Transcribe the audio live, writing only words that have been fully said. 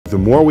The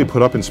more we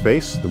put up in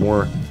space, the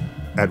more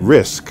at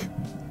risk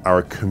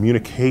our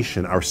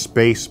communication, our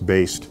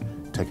space-based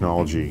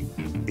technology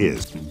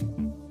is.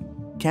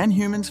 Can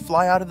humans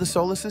fly out of the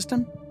solar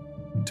system?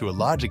 To a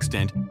large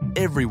extent,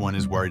 everyone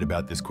is worried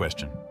about this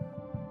question.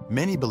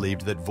 Many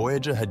believed that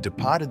Voyager had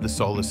departed the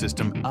solar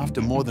system after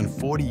more than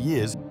 40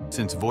 years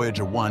since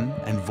Voyager 1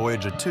 and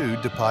Voyager 2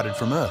 departed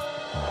from Earth,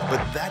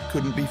 but that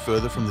couldn't be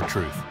further from the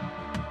truth.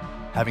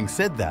 Having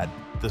said that,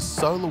 the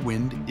solar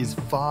wind is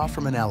far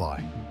from an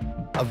ally.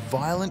 A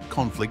violent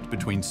conflict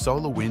between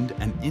solar wind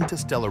and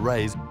interstellar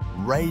rays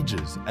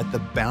rages at the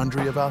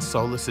boundary of our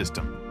solar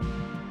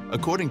system.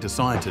 According to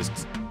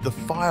scientists, the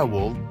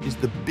firewall is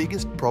the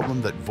biggest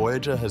problem that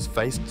Voyager has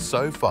faced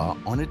so far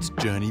on its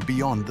journey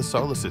beyond the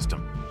solar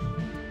system.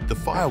 The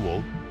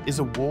firewall is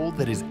a wall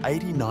that is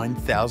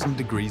 89,000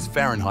 degrees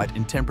Fahrenheit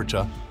in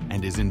temperature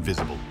and is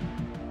invisible.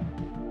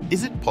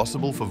 Is it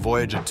possible for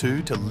Voyager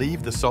 2 to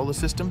leave the solar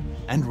system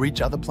and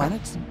reach other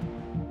planets?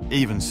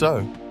 Even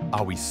so,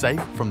 are we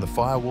safe from the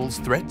firewall's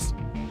threats?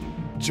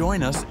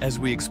 Join us as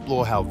we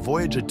explore how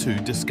Voyager 2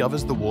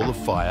 discovers the wall of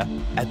fire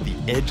at the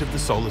edge of the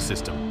solar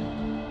system.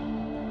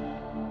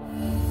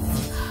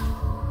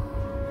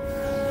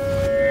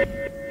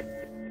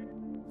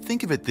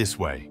 Think of it this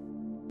way.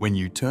 When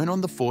you turn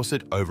on the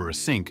faucet over a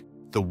sink,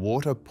 the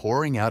water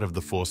pouring out of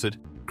the faucet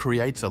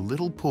creates a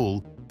little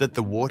pool that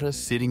the water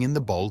sitting in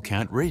the bowl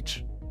can't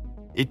reach.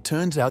 It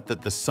turns out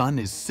that the sun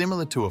is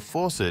similar to a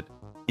faucet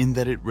in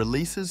that it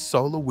releases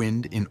solar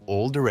wind in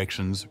all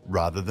directions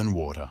rather than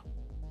water.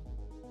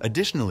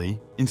 Additionally,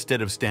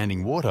 instead of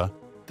standing water,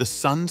 the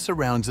sun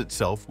surrounds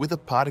itself with a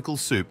particle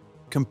soup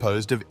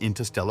composed of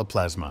interstellar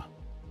plasma.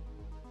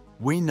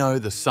 We know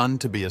the sun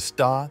to be a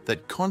star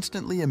that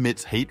constantly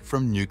emits heat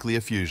from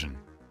nuclear fusion.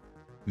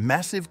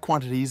 Massive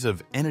quantities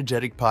of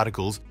energetic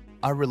particles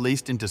are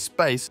released into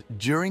space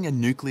during a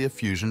nuclear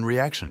fusion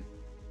reaction.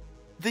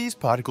 These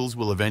particles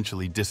will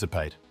eventually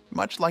dissipate,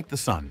 much like the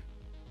sun.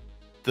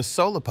 The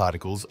solar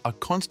particles are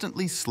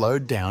constantly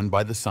slowed down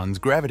by the sun's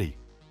gravity,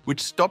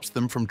 which stops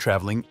them from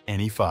traveling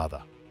any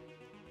farther.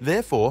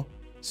 Therefore,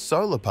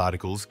 solar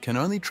particles can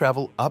only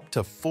travel up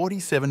to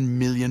 47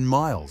 million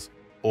miles,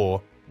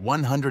 or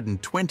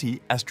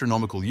 120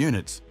 astronomical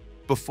units,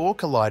 before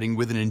colliding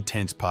with an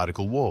intense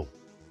particle wall.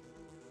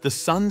 The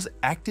sun's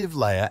active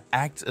layer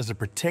acts as a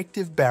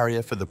protective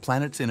barrier for the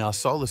planets in our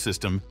solar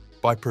system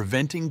by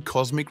preventing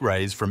cosmic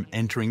rays from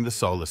entering the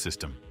solar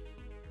system.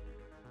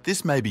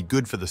 This may be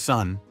good for the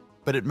sun,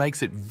 but it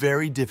makes it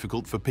very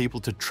difficult for people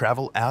to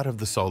travel out of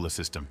the solar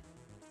system.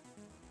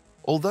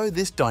 Although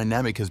this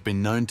dynamic has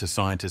been known to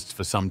scientists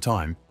for some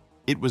time,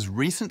 it was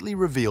recently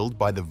revealed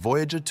by the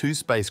Voyager 2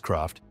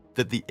 spacecraft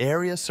that the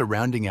area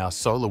surrounding our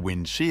solar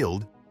wind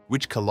shield,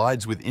 which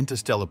collides with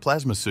interstellar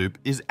plasma soup,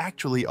 is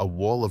actually a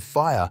wall of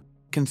fire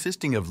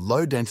consisting of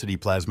low-density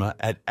plasma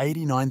at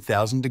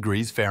 89,000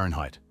 degrees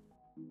Fahrenheit.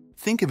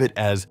 Think of it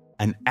as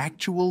an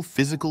actual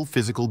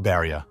physical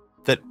barrier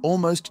that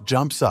almost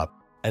jumps up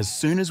as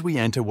soon as we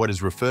enter what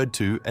is referred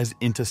to as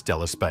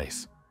interstellar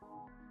space.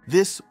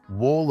 This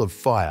wall of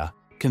fire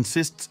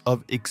consists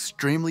of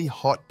extremely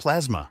hot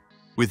plasma,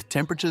 with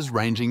temperatures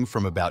ranging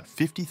from about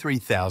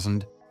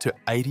 53,000 to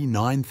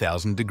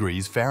 89,000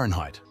 degrees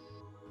Fahrenheit.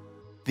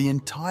 The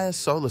entire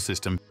solar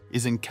system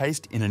is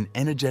encased in an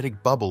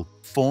energetic bubble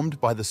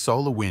formed by the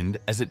solar wind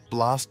as it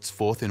blasts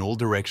forth in all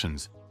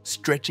directions,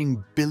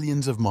 stretching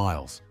billions of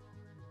miles.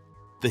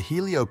 The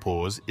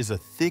heliopause is a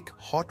thick,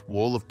 hot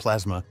wall of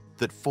plasma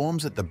that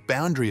forms at the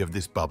boundary of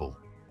this bubble,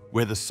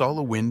 where the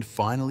solar wind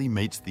finally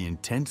meets the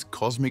intense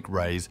cosmic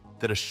rays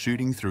that are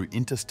shooting through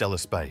interstellar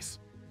space.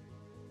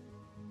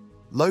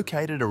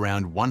 Located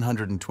around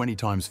 120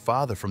 times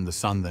farther from the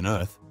Sun than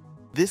Earth,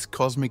 this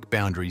cosmic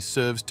boundary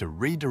serves to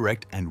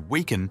redirect and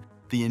weaken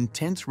the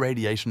intense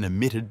radiation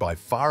emitted by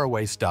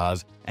faraway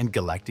stars and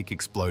galactic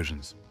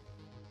explosions.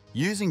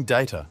 Using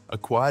data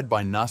acquired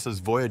by NASA's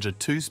Voyager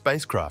 2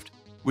 spacecraft,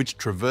 which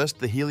traversed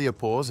the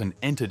heliopause and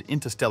entered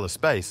interstellar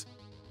space,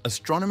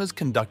 astronomers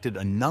conducted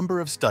a number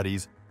of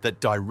studies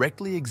that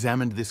directly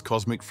examined this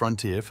cosmic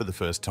frontier for the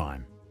first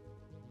time.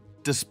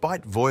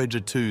 Despite Voyager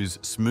 2's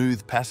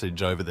smooth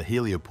passage over the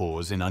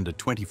heliopause in under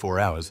 24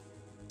 hours,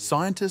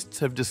 scientists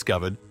have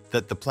discovered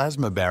that the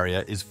plasma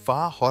barrier is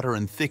far hotter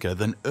and thicker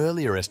than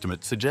earlier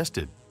estimates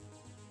suggested.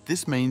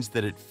 This means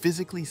that it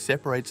physically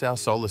separates our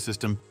solar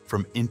system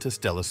from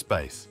interstellar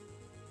space.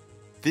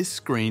 This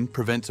screen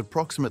prevents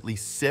approximately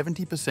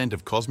 70%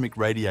 of cosmic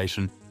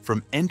radiation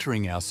from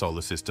entering our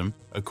solar system,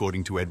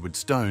 according to Edward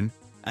Stone,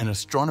 an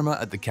astronomer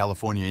at the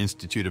California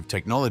Institute of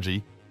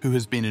Technology who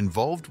has been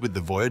involved with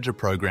the Voyager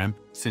program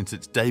since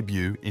its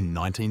debut in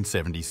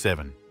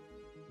 1977.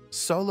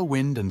 Solar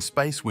wind and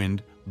space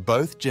wind,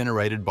 both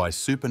generated by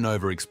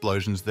supernova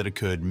explosions that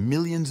occurred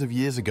millions of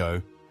years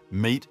ago,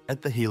 meet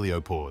at the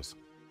heliopause.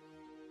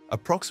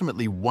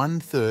 Approximately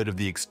 1/3 of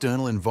the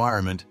external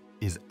environment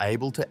is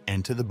able to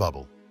enter the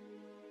bubble.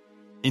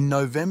 In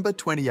November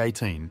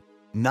 2018,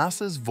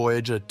 NASA's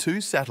Voyager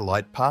 2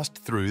 satellite passed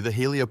through the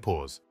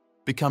heliopause,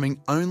 becoming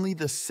only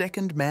the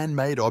second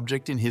man-made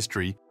object in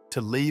history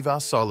to leave our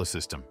solar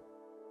system.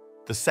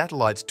 The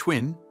satellite's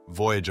twin,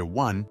 Voyager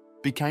 1,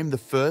 became the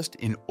first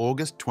in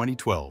August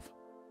 2012.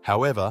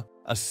 However,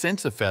 a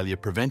sensor failure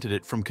prevented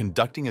it from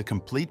conducting a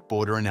complete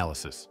border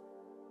analysis.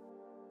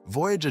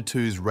 Voyager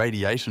 2's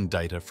radiation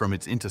data from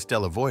its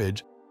interstellar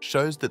voyage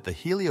shows that the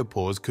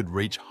heliopause could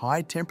reach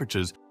high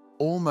temperatures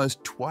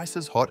almost twice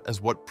as hot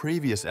as what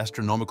previous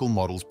astronomical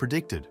models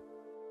predicted.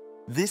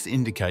 This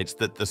indicates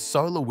that the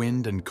solar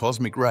wind and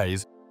cosmic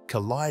rays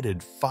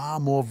collided far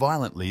more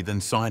violently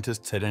than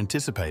scientists had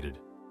anticipated.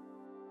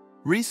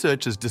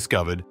 Researchers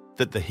discovered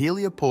that the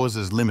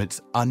heliopause's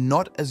limits are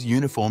not as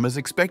uniform as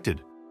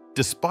expected,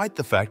 despite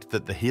the fact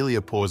that the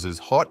heliopause's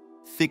hot,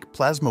 thick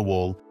plasma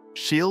wall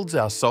shields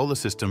our solar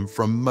system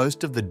from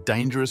most of the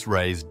dangerous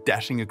rays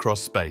dashing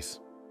across space.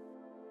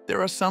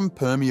 There are some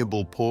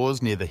permeable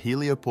pores near the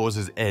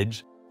heliopause's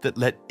edge that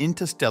let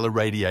interstellar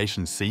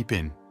radiation seep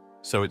in,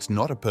 so it's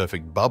not a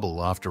perfect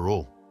bubble after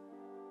all.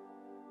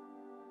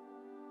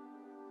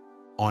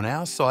 On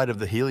our side of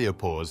the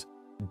heliopause,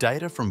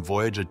 data from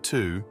Voyager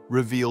 2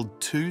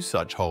 revealed 2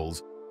 such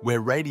holes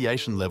where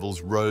radiation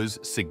levels rose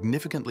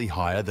significantly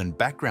higher than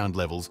background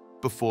levels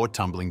before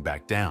tumbling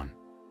back down.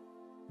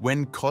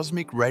 When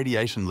cosmic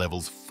radiation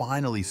levels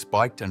finally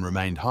spiked and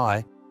remained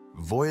high,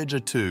 Voyager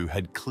 2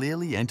 had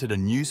clearly entered a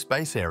new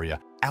space area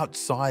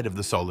outside of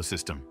the solar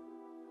system.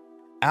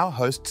 Our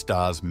host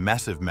star's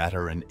massive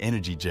matter and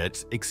energy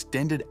jets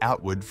extended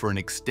outward for an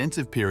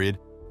extensive period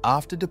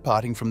after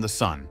departing from the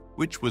Sun,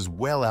 which was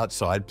well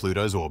outside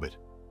Pluto's orbit.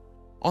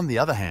 On the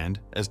other hand,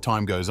 as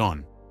time goes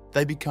on,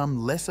 they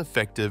become less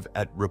effective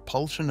at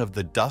repulsion of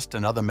the dust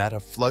and other matter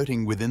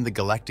floating within the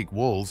galactic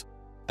walls,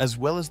 as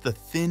well as the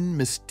thin,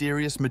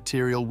 mysterious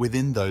material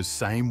within those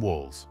same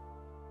walls.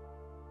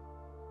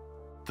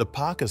 The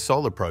Parker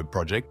Solar Probe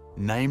project,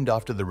 named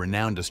after the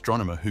renowned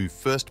astronomer who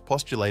first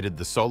postulated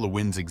the solar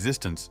wind's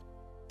existence,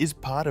 is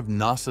part of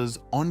NASA's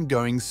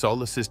ongoing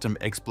solar system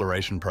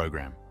exploration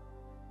program.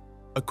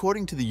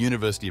 According to the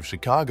University of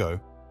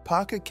Chicago,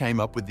 Parker came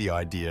up with the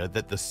idea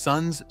that the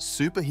Sun's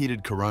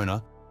superheated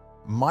corona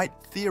might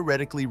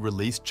theoretically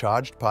release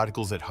charged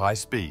particles at high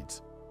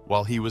speeds,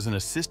 while he was an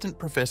assistant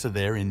professor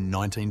there in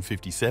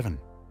 1957.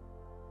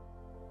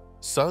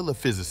 Solar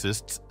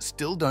physicists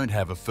still don't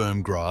have a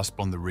firm grasp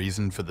on the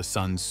reason for the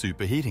Sun's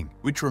superheating,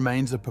 which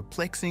remains a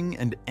perplexing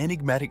and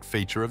enigmatic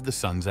feature of the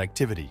Sun's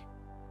activity.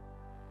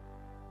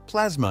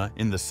 Plasma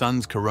in the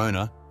Sun's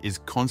corona is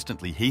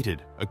constantly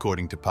heated,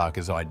 according to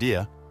Parker's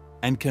idea,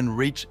 and can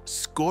reach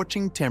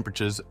scorching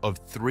temperatures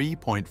of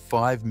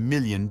 3.5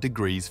 million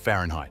degrees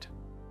Fahrenheit.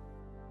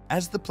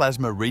 As the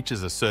plasma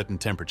reaches a certain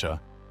temperature,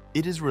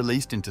 it is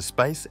released into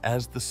space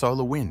as the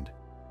solar wind,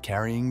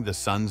 carrying the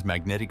Sun's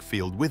magnetic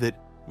field with it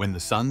when the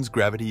Sun's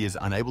gravity is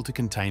unable to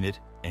contain it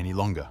any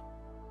longer.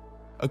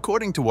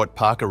 According to what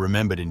Parker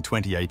remembered in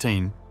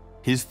 2018,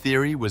 his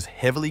theory was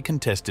heavily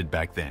contested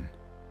back then.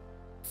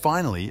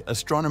 Finally,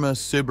 astronomer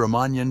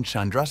Subrahmanyan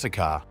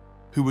Chandrasekhar,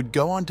 who would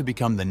go on to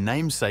become the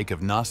namesake of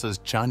NASA's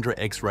Chandra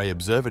X-ray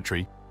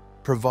Observatory,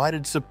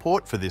 provided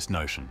support for this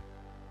notion.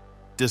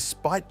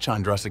 Despite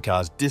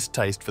Chandrasekhar's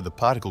distaste for the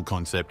particle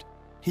concept,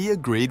 he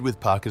agreed with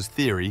Parker's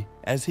theory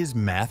as his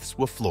maths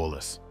were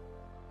flawless.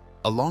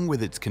 Along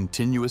with its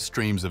continuous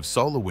streams of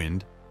solar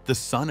wind, the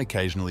Sun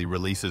occasionally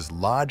releases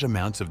large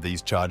amounts of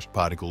these charged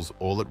particles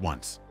all at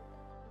once.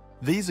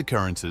 These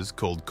occurrences,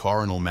 called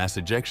coronal mass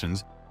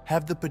ejections,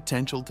 have the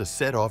potential to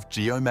set off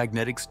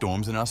geomagnetic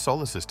storms in our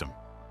solar system.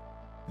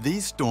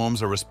 These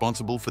storms are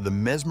responsible for the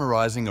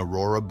mesmerizing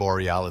aurora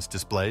borealis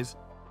displays,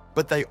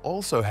 but they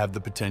also have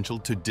the potential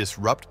to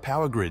disrupt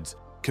power grids,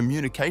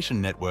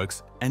 communication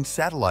networks, and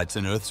satellites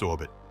in Earth's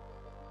orbit.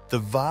 The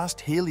vast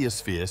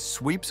heliosphere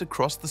sweeps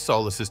across the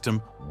solar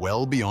system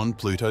well beyond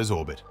Pluto's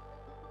orbit.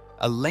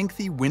 A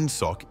lengthy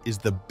windsock is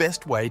the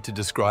best way to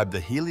describe the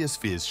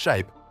heliosphere's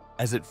shape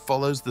as it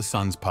follows the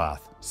Sun's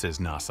path, says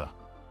NASA.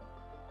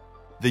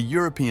 The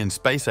European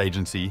Space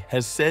Agency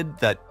has said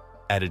that,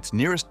 at its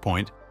nearest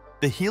point,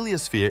 the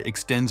heliosphere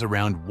extends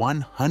around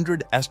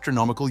 100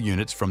 astronomical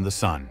units from the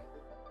Sun.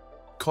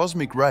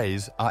 Cosmic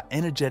rays are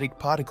energetic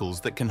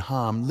particles that can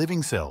harm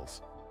living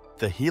cells.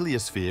 The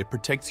heliosphere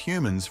protects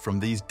humans from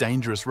these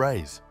dangerous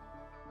rays.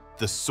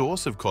 The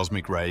source of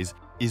cosmic rays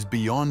is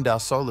beyond our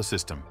solar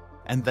system,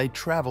 and they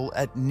travel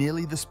at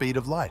nearly the speed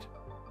of light.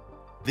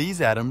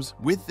 These atoms,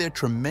 with their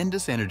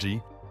tremendous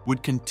energy,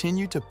 would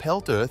continue to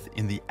pelt Earth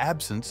in the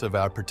absence of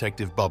our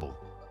protective bubble.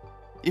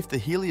 If the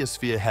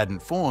heliosphere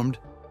hadn't formed,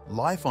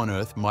 life on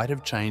Earth might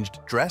have changed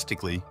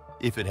drastically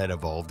if it had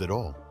evolved at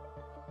all.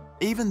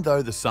 Even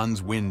though the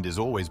Sun's wind is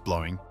always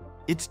blowing,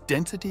 its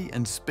density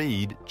and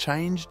speed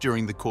change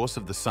during the course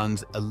of the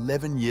Sun's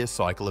 11-year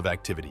cycle of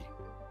activity.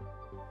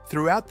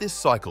 Throughout this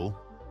cycle,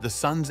 the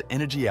Sun's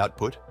energy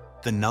output,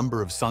 the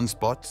number of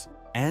sunspots,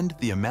 and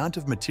the amount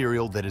of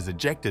material that is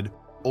ejected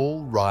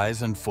all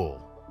rise and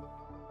fall.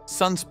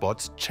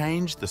 Sunspots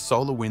change the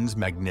solar wind's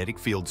magnetic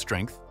field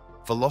strength,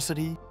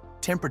 velocity,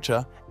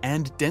 temperature,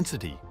 and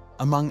density,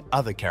 among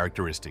other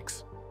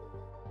characteristics.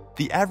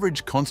 The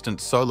average constant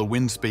solar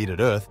wind speed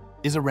at Earth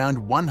is around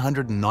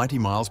 190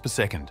 miles per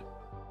second.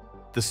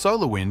 The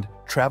solar wind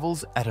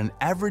travels at an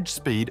average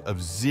speed of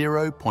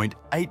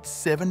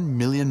 0.87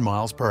 million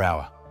miles per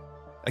hour.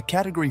 A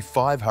Category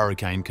 5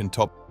 hurricane can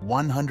top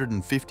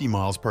 150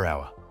 miles per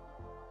hour.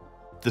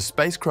 The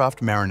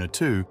spacecraft Mariner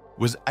 2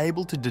 was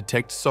able to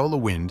detect solar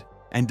wind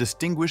and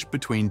distinguish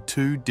between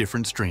two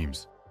different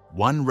streams,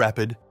 one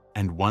rapid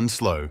and one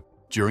slow,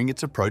 during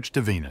its approach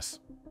to Venus.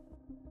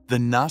 The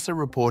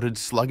NASA-reported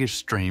sluggish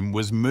stream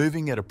was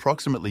moving at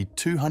approximately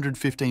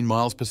 215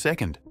 miles per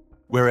second,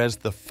 whereas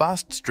the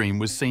fast stream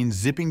was seen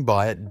zipping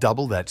by at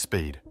double that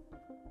speed.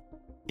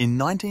 In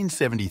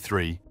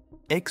 1973,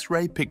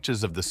 X-ray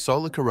pictures of the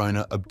solar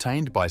corona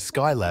obtained by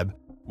Skylab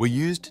were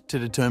used to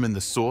determine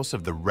the source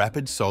of the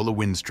rapid solar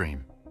wind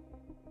stream.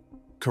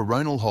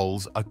 Coronal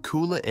holes are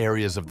cooler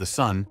areas of the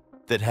Sun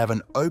that have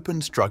an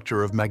open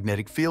structure of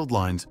magnetic field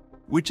lines,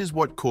 which is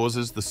what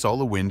causes the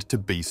solar wind to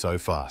be so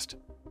fast.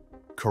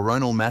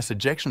 Coronal mass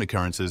ejection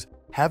occurrences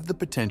have the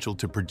potential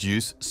to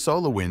produce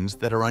solar winds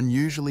that are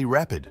unusually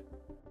rapid.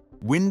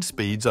 Wind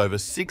speeds over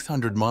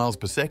 600 miles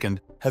per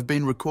second have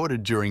been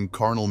recorded during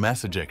coronal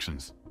mass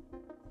ejections.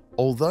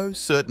 Although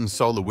certain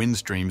solar wind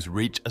streams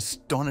reach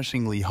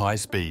astonishingly high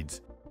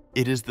speeds,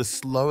 it is the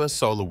slower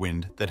solar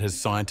wind that has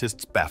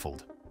scientists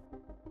baffled.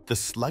 The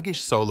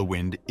sluggish solar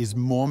wind is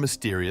more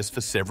mysterious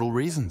for several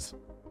reasons.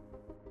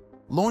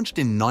 Launched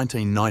in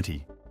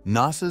 1990,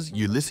 NASA's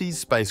Ulysses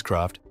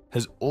spacecraft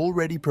has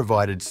already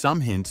provided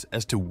some hints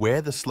as to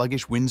where the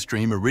sluggish wind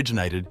stream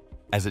originated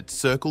as it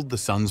circled the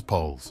Sun's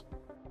poles.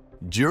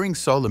 During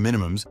solar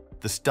minimums,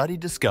 the study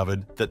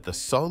discovered that the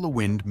solar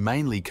wind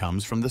mainly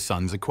comes from the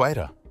Sun's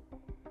equator.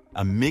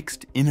 A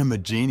mixed,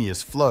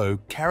 inhomogeneous flow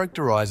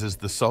characterizes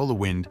the solar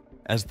wind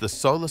as the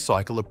solar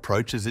cycle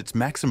approaches its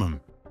maximum,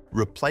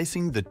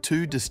 replacing the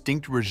two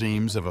distinct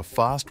regimes of a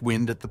fast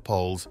wind at the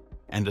poles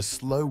and a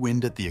slow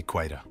wind at the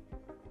equator.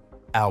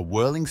 Our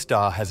whirling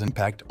star has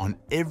impact on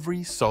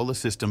every solar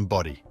system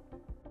body.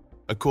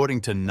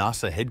 According to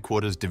NASA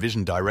Headquarters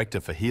Division Director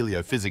for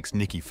Heliophysics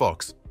Nikki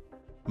Fox,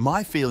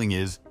 "My feeling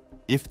is,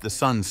 if the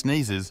Sun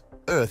sneezes,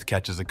 Earth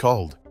catches a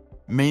cold,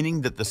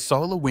 meaning that the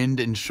solar wind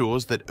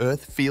ensures that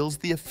Earth feels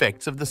the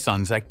effects of the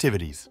Sun's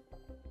activities."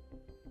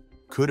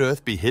 Could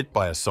Earth be hit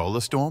by a solar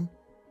storm?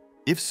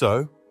 If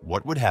so,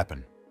 what would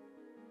happen?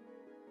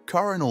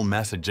 Coronal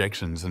mass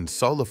ejections and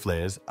solar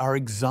flares are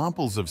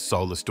examples of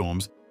solar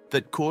storms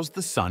that cause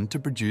the Sun to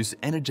produce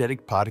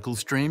energetic particle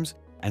streams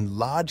and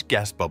large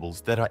gas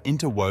bubbles that are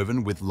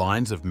interwoven with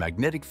lines of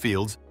magnetic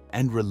fields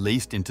and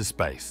released into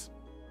space.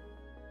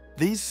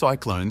 These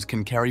cyclones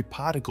can carry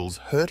particles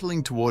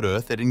hurtling toward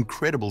Earth at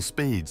incredible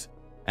speeds,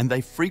 and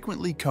they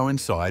frequently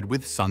coincide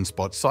with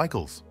sunspot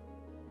cycles.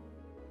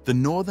 The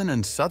northern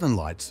and southern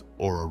lights,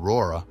 or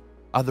aurora,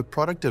 are the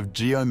product of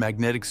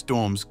geomagnetic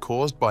storms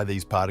caused by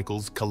these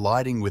particles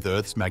colliding with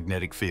Earth's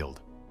magnetic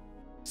field.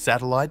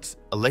 Satellites,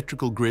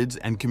 electrical grids,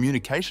 and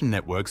communication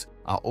networks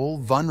are all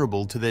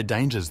vulnerable to their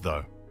dangers,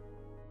 though.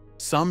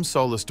 Some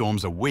solar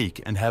storms are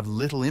weak and have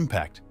little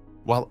impact,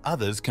 while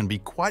others can be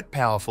quite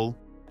powerful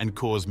and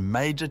cause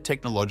major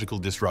technological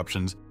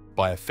disruptions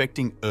by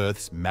affecting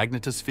Earth's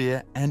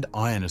magnetosphere and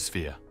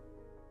ionosphere.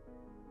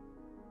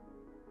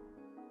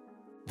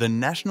 The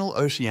National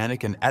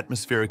Oceanic and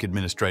Atmospheric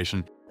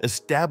Administration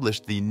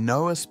established the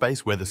NOAA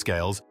Space Weather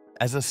Scales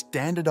as a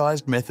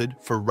standardized method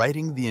for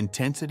rating the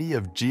intensity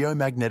of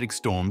geomagnetic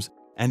storms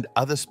and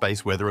other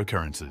space weather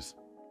occurrences.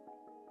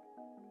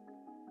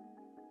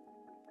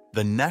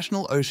 The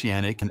National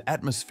Oceanic and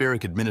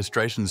Atmospheric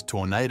Administration's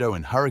tornado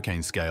and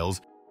hurricane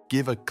scales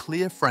give a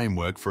clear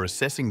framework for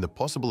assessing the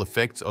possible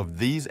effects of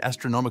these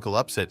astronomical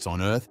upsets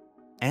on Earth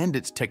and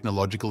its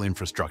technological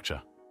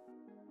infrastructure.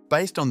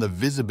 Based on the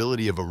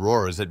visibility of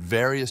auroras at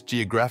various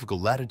geographical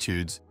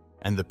latitudes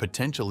and the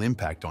potential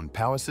impact on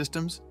power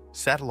systems,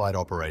 satellite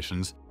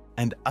operations,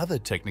 and other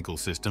technical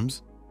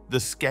systems, the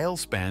scale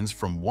spans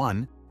from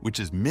 1, which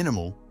is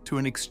minimal, to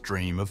an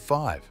extreme of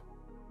 5.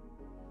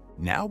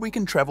 Now we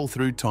can travel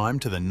through time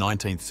to the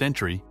 19th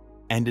century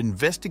and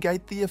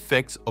investigate the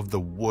effects of the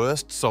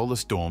worst solar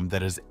storm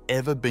that has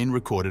ever been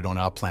recorded on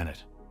our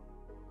planet.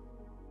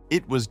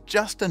 It was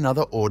just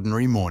another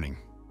ordinary morning.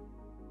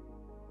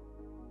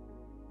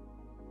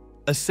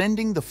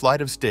 Ascending the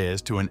flight of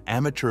stairs to an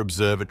amateur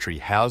observatory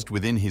housed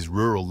within his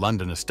rural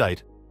London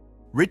estate,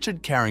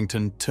 Richard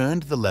Carrington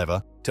turned the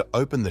lever to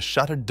open the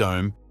shuttered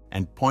dome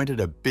and pointed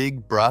a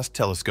big brass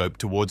telescope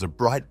towards a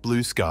bright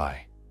blue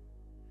sky.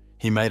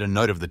 He made a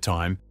note of the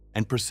time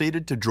and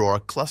proceeded to draw a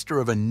cluster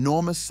of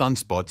enormous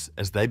sunspots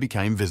as they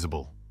became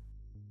visible.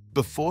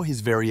 Before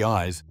his very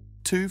eyes,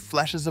 2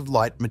 flashes of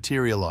light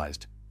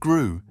materialized,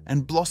 grew,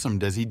 and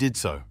blossomed as he did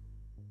so.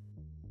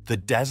 The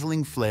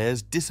dazzling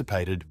flares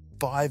dissipated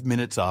 5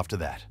 minutes after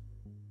that.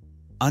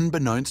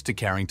 Unbeknownst to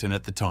Carrington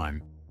at the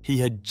time, he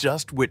had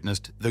just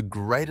witnessed the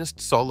greatest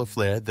solar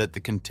flare that the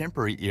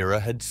contemporary era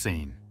had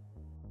seen.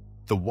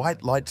 The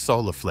white light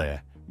solar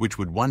flare, which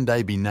would one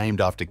day be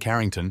named after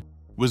Carrington,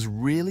 was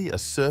really a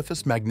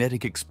surface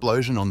magnetic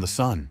explosion on the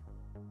Sun.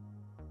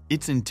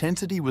 Its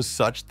intensity was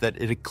such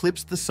that it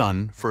eclipsed the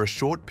Sun for a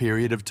short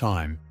period of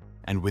time,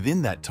 and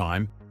within that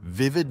time,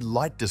 vivid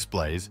light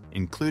displays,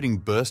 including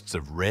bursts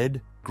of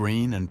red,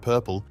 green, and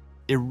purple,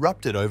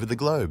 erupted over the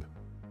globe.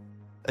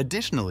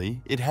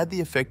 Additionally, it had the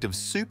effect of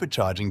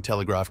supercharging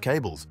telegraph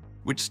cables,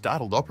 which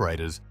startled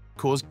operators,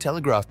 caused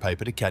telegraph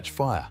paper to catch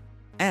fire,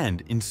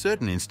 and, in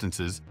certain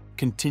instances,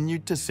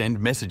 continued to send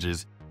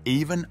messages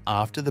even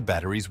after the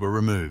batteries were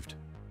removed.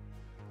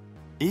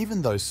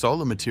 Even though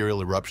solar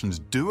material eruptions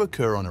do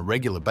occur on a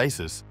regular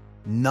basis,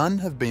 none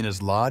have been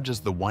as large as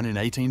the one in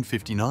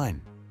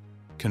 1859.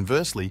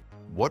 Conversely,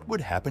 what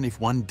would happen if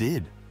one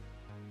did?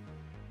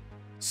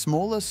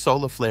 Smaller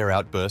solar flare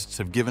outbursts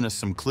have given us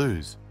some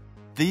clues.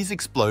 These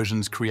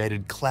explosions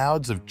created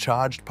clouds of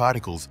charged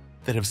particles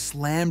that have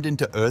slammed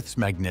into Earth's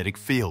magnetic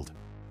field,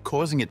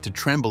 causing it to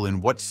tremble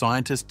in what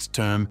scientists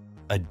term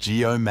a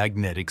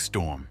geomagnetic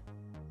storm.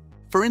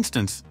 For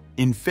instance,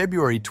 in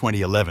February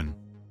 2011,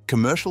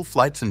 commercial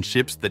flights and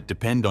ships that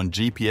depend on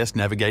GPS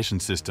navigation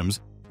systems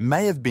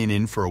may have been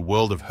in for a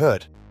world of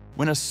hurt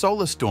when a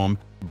solar storm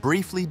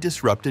briefly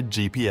disrupted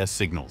GPS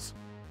signals.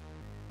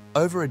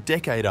 Over a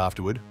decade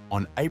afterward,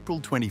 on April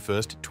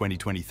 21,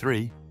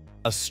 2023,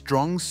 a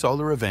strong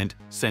solar event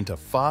sent a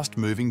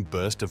fast-moving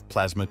burst of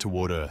plasma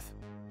toward Earth,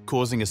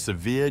 causing a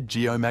severe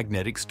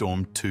geomagnetic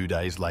storm 2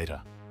 days later.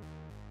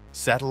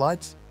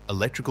 Satellites,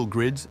 electrical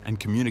grids, and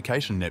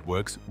communication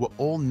networks were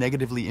all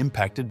negatively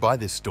impacted by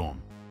this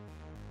storm.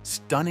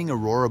 Stunning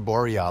aurora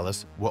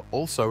borealis were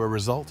also a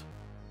result.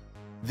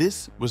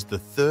 This was the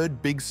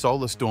third big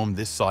solar storm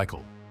this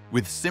cycle,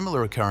 with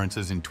similar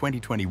occurrences in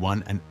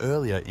 2021 and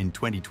earlier in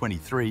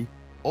 2023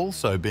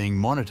 also being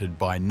monitored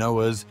by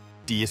NOAA's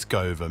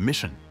Discover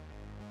mission.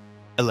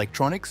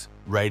 Electronics,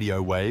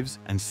 radio waves,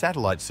 and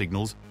satellite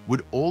signals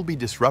would all be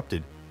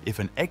disrupted if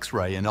an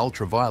X-ray and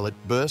ultraviolet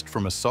burst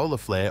from a solar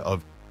flare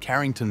of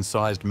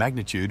Carrington-sized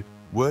magnitude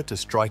were to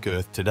strike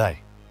Earth today.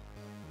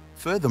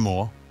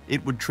 Furthermore,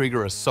 it would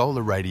trigger a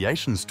solar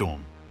radiation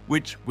storm,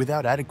 which,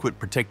 without adequate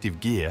protective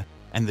gear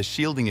and the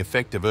shielding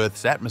effect of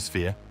Earth's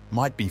atmosphere,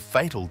 might be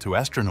fatal to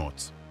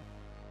astronauts.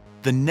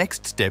 The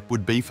next step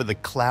would be for the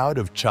cloud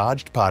of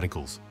charged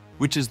particles,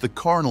 which is the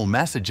coronal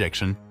mass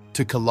ejection,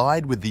 to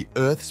collide with the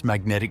Earth's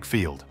magnetic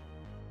field.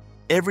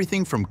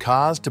 Everything from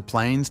cars to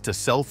planes to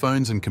cell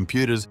phones and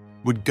computers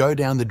would go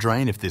down the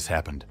drain if this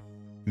happened.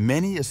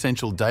 Many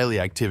essential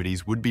daily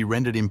activities would be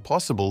rendered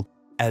impossible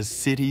as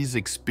cities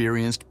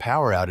experienced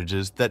power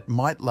outages that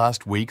might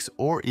last weeks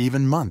or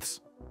even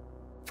months.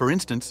 For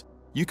instance,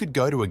 you could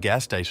go to a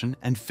gas station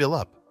and fill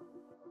up.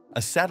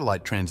 A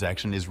satellite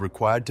transaction is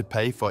required to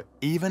pay for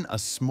even a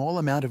small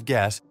amount of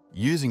gas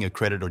using a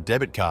credit or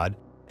debit card,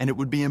 and it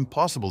would be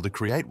impossible to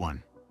create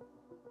one.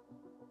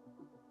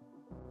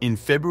 In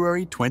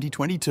February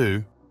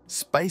 2022,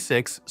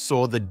 SpaceX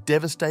saw the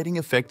devastating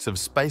effects of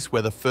space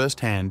weather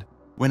firsthand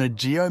when a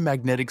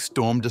geomagnetic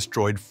storm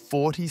destroyed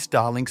 40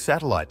 Starlink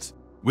satellites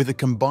with a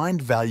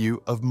combined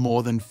value of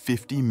more than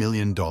 $50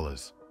 million.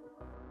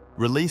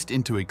 Released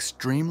into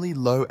extremely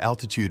low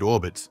altitude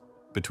orbits,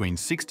 between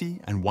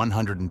 60 and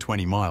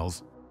 120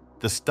 miles,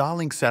 the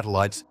Starlink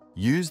satellites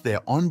use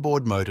their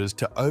onboard motors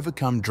to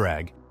overcome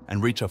drag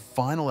and reach a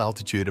final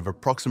altitude of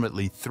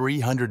approximately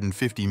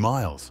 350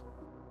 miles.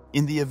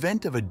 In the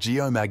event of a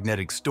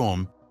geomagnetic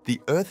storm, the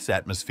Earth's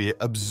atmosphere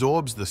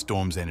absorbs the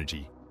storm's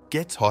energy,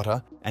 gets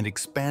hotter, and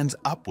expands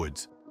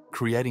upwards,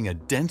 creating a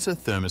denser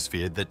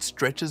thermosphere that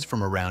stretches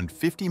from around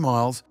 50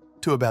 miles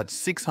to about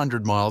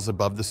 600 miles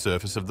above the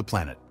surface of the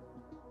planet.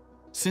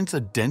 Since a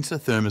denser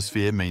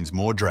thermosphere means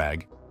more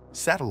drag,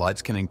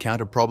 satellites can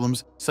encounter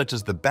problems such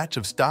as the batch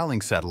of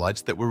Starlink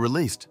satellites that were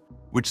released,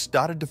 which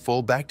started to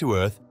fall back to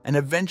Earth and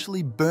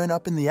eventually burn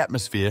up in the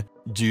atmosphere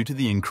due to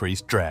the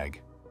increased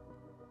drag.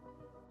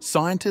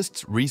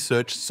 Scientists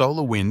research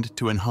solar wind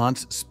to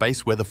enhance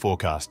space weather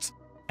forecasts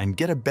and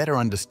get a better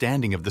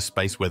understanding of the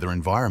space weather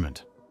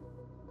environment.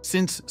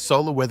 Since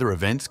solar weather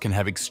events can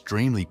have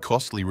extremely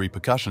costly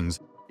repercussions,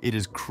 it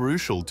is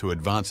crucial to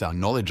advance our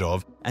knowledge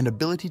of and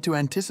ability to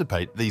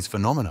anticipate these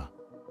phenomena.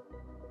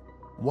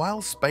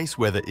 While space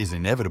weather is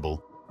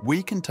inevitable,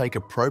 we can take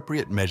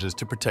appropriate measures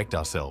to protect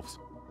ourselves.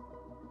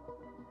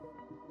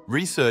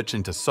 Research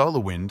into solar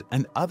wind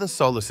and other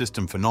solar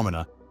system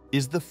phenomena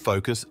is the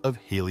focus of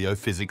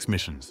heliophysics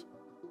missions.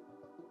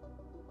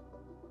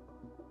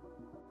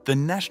 The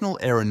National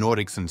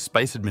Aeronautics and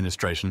Space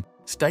Administration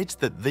states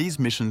that these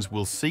missions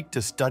will seek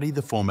to study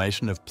the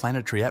formation of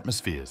planetary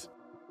atmospheres,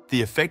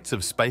 the effects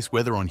of space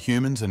weather on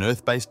humans and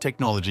Earth-based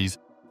technologies,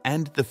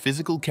 and the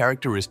physical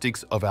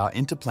characteristics of our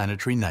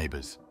interplanetary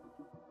neighbours.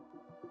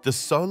 The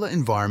solar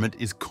environment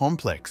is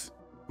complex,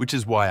 which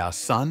is why our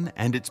Sun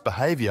and its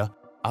behaviour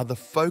are the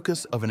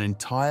focus of an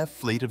entire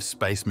fleet of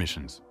space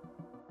missions.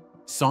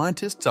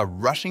 Scientists are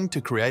rushing to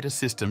create a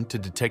system to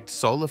detect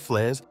solar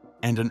flares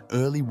and an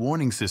early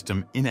warning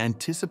system in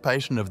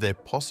anticipation of their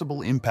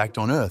possible impact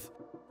on Earth,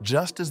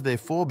 just as their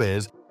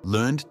forebears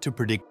learned to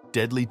predict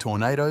deadly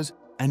tornadoes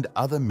and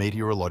other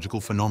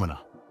meteorological phenomena.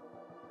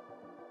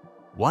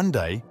 One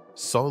day,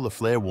 solar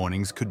flare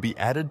warnings could be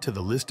added to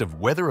the list of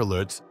weather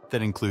alerts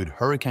that include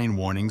hurricane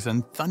warnings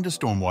and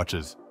thunderstorm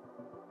watches.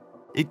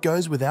 It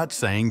goes without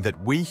saying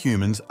that we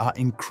humans are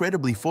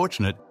incredibly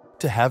fortunate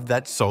to have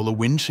that solar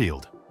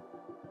windshield.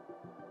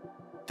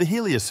 The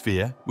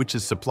heliosphere, which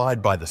is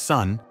supplied by the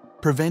Sun,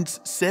 prevents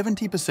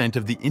 70%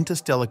 of the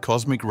interstellar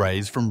cosmic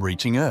rays from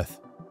reaching Earth.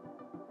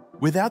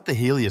 Without the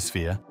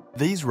heliosphere,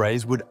 these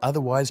rays would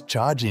otherwise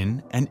charge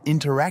in and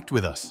interact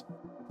with us,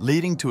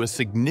 leading to a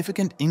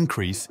significant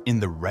increase in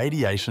the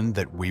radiation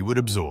that we would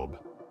absorb.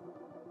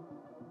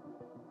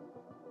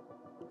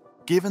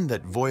 Given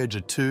that Voyager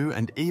 2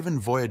 and even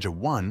Voyager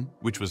 1,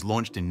 which was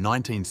launched in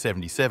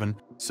 1977,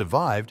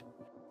 survived,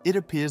 it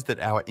appears that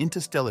our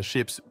interstellar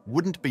ships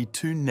wouldn't be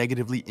too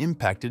negatively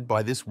impacted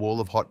by this wall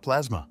of hot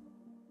plasma.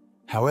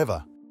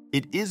 However,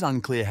 it is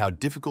unclear how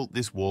difficult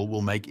this wall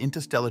will make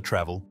interstellar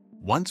travel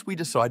once we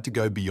decide to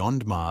go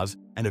beyond Mars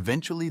and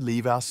eventually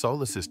leave our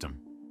solar system.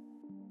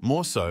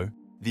 More so,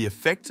 the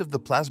effects of the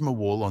plasma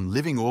wall on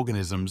living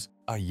organisms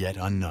are yet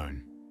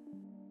unknown.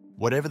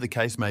 Whatever the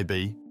case may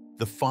be,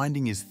 the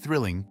finding is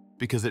thrilling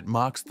because it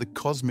marks the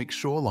cosmic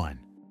shoreline,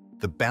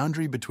 the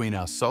boundary between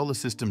our solar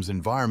system's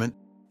environment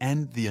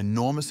and the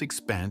enormous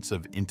expanse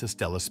of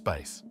interstellar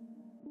space.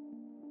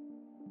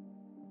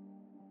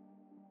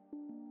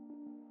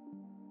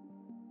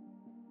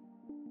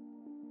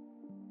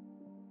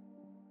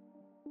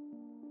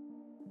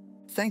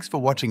 Thanks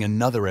for watching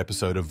another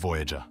episode of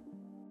Voyager.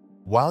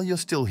 While you're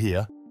still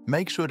here,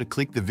 make sure to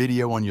click the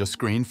video on your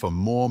screen for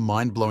more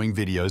mind-blowing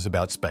videos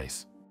about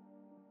space.